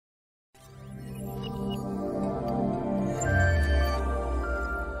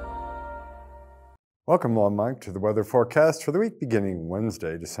Welcome, Longmont, to the weather forecast for the week beginning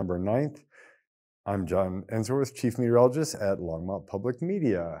Wednesday, December 9th. I'm John Ensworth, Chief Meteorologist at Longmont Public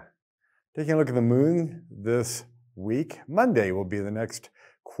Media. Taking a look at the moon this week, Monday will be the next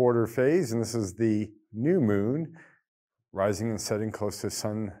quarter phase, and this is the new moon rising and setting close to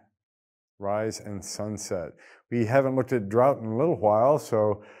sunrise and sunset. We haven't looked at drought in a little while,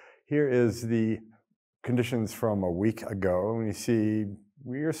 so here is the conditions from a week ago. And you see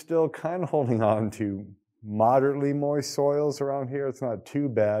we are still kind of holding on to moderately moist soils around here. It's not too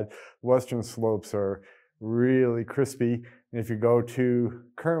bad. Western slopes are really crispy. And if you go to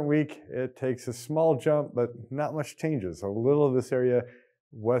current week, it takes a small jump, but not much changes. A little of this area,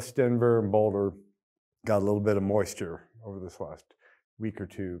 West Denver and Boulder, got a little bit of moisture over this last week or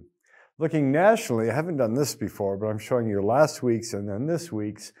two. Looking nationally, I haven't done this before, but I'm showing you last week's and then this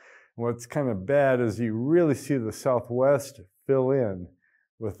week's. What's kind of bad is you really see the Southwest fill in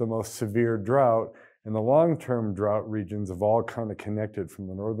with the most severe drought, and the long-term drought regions have all kind of connected from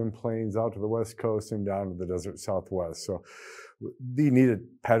the northern plains out to the west coast and down to the desert Southwest. So we need a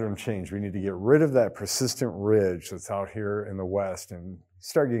pattern change. We need to get rid of that persistent ridge that's out here in the west and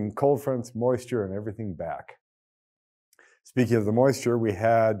start getting cold fronts, moisture, and everything back. Speaking of the moisture, we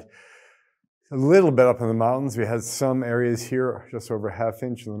had a little bit up in the mountains. We had some areas here, just over ½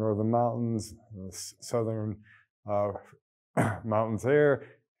 inch in the northern mountains, the southern mountains there,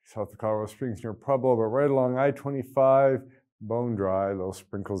 south of Colorado Springs near Pueblo, but right along I-25, bone dry, little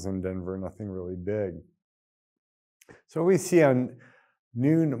sprinkles in Denver, nothing really big. So we see on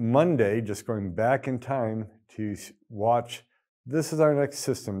noon Monday, just going back in time to watch, this is our next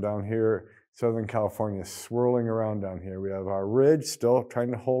system down here, Southern California, swirling around down here. We have our ridge still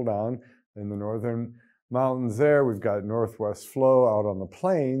trying to hold on in the northern mountains there. We've got northwest flow out on the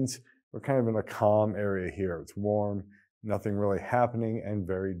plains. We're kind of in a calm area here. It's warm, nothing really happening, and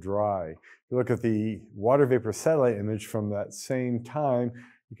very dry. If you look at the water vapor satellite image from that same time,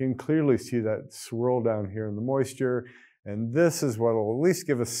 you can clearly see that swirl down here in the moisture, and this is what will at least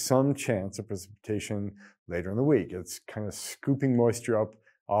give us some chance of precipitation later in the week. It's kind of scooping moisture up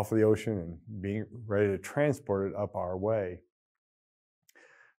off of the ocean and being ready to transport it up our way.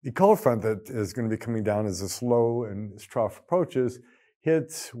 The cold front that is going to be coming down as this low and this trough approaches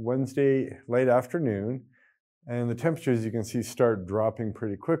hits Wednesday late afternoon, and the temperatures you can see start dropping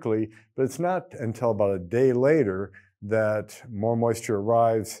pretty quickly, but it's not until about a day later that more moisture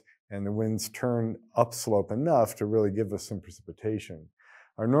arrives and the winds turn upslope enough to really give us some precipitation.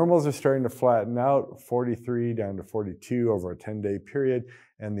 Our normals are starting to flatten out, 43 down to 42 over a 10-day period,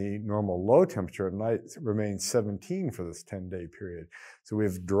 and the normal low temperature at night remains 17 for this 10-day period. So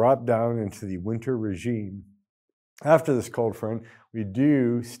we've dropped down into the winter regime. After this cold front, we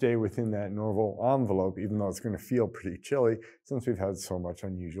do stay within that normal envelope, even though it's going to feel pretty chilly since we've had so much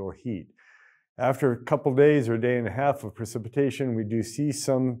unusual heat. After a couple days or a day and a half of precipitation, we do see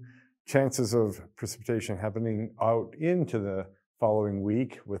some chances of precipitation happening out into the following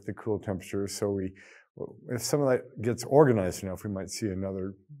week with the cool temperatures. So if some of that gets organized enough, we might see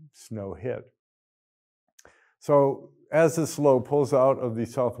another snow hit. So as this low pulls out of the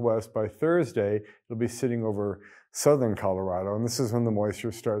southwest by Thursday, it'll be sitting over southern Colorado, and this is when the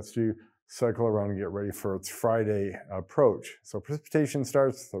moisture starts to cycle around and get ready for its Friday approach. So precipitation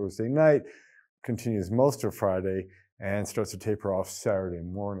starts Thursday night, continues most of Friday, and starts to taper off Saturday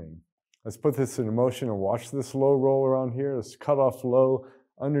morning. Let's put this into motion and watch this low roll around here, this cutoff low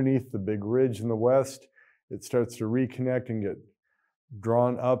underneath the big ridge in the west. It starts to reconnect and get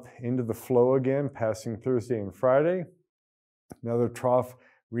drawn up into the flow again, passing Thursday and Friday. Another trough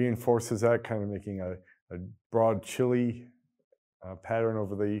reinforces that, kind of making a broad chilly pattern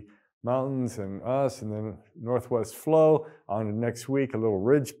over the mountains and us, and then northwest flow on to next week. A little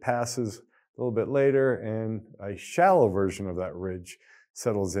ridge passes a little bit later, and a shallow version of that ridge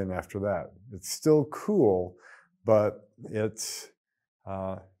settles in after that. It's still cool, but it's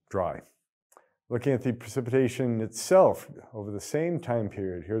dry. Looking at the precipitation itself over the same time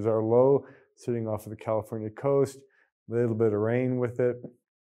period, here's our low sitting off of the California coast, a little bit of rain with it,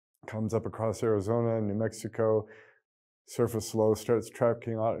 comes up across Arizona and New Mexico. Surface low starts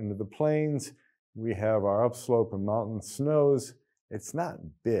tracking out into the plains. We have our upslope and mountain snows. It's not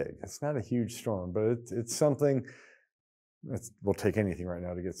big, it's not a huge storm, but it's something. We'll take anything right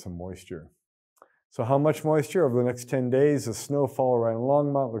now to get some moisture. So how much moisture over the next 10 days? The snowfall around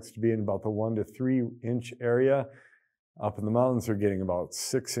Longmont looks to be in about the 1 to 3 inch area. Up in the mountains, they're getting about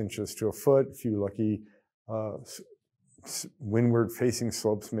 6 inches to a foot. A few lucky windward facing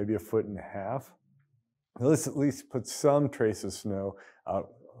slopes, maybe 1.5 feet. This at least puts some trace of snow out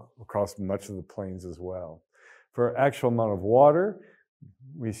across much of the plains as well. For actual amount of water,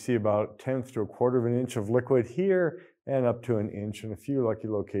 We see about 1/10 to 1/4 of an inch of liquid here and up to 1 inch in a few lucky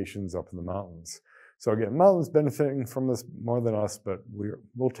locations up in the mountains. So again, mountains benefiting from this more than us, but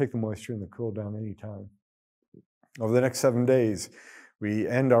we'll take the moisture and the cool down anytime. Over the next 7 days, we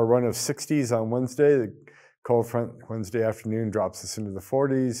end our run of 60s on Wednesday. The cold front Wednesday afternoon drops us into the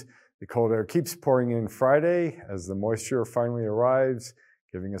 40s. The cold air keeps pouring in Friday as the moisture finally arrives,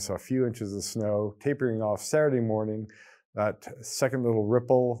 giving us a few inches of snow, tapering off Saturday morning. That second little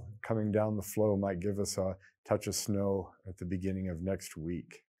ripple coming down the flow might give us a touch of snow at the beginning of next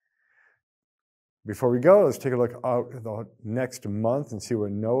week. Before we go, let's take a look out at the next month and see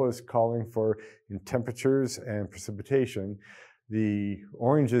what NOAA is calling for in temperatures and precipitation. The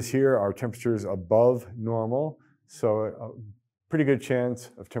oranges here are temperatures above normal, so a pretty good chance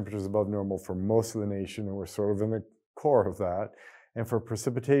of temperatures above normal for most of the nation, and we're sort of in the core of that. And for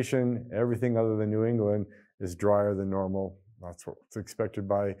precipitation, everything other than New England is drier than normal. That's what's expected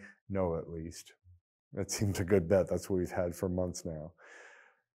by NOAA at least. That seems a good bet. That's what we've had for months now.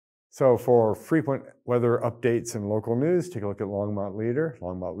 So for frequent weather updates and local news, take a look at Longmont Leader,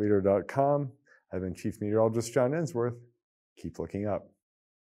 longmontleader.com. I've been Chief Meteorologist John Ensworth. Keep looking up.